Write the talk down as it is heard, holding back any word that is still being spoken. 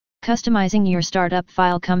Customizing your startup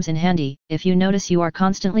file comes in handy if you notice you are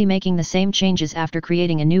constantly making the same changes after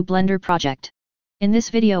creating a new Blender project. In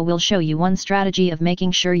this video we'll show you one strategy of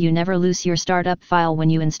making sure you never lose your startup file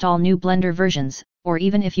when you install new Blender versions, or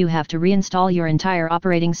even if you have to reinstall your entire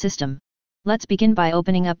operating system. Let's begin by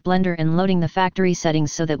opening up Blender and loading the factory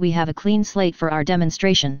settings so that we have a clean slate for our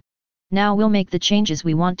demonstration. Now we'll make the changes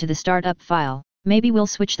we want to the startup file. Maybe we'll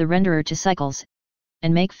switch the renderer to cycles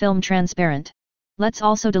and make film transparent. Let's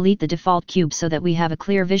also delete the default cube so that we have a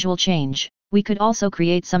clear visual change. We could also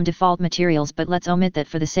create some default materials, but let's omit that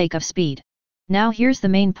for the sake of speed. Now here's the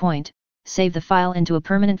main point: save the file into a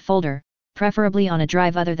permanent folder, preferably on a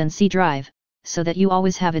drive other than C drive, so that you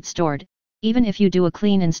always have it stored, even if you do a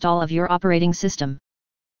clean install of your operating system.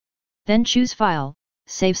 Then choose File,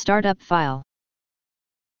 Save Startup File.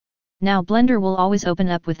 Now Blender will always open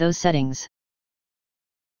up with those settings.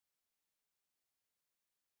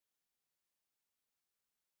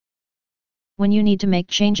 When you need to make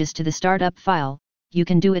changes to the startup file, you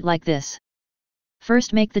can do it like this.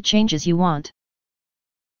 First make the changes you want.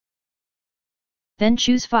 Then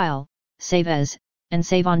choose File, Save As, and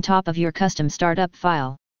save on top of your custom startup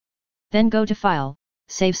file. Then go to File,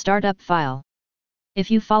 Save Startup File.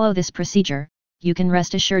 If you follow this procedure, you can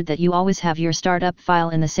rest assured that you always have your startup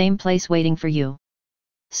file in the same place waiting for you.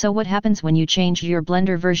 So what happens when you change your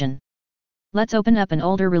Blender version? Let's open up an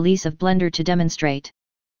older release of Blender to demonstrate.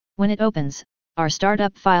 When it opens, our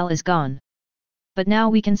startup file is gone. But now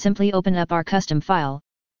we can simply open up our custom file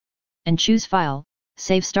and choose File,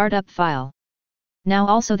 Save Startup File. Now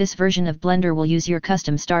also this version of Blender will use your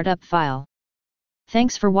custom startup file.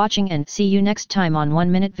 Thanks for watching and see you next time on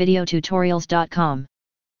 1MinuteVideoTutorials.com.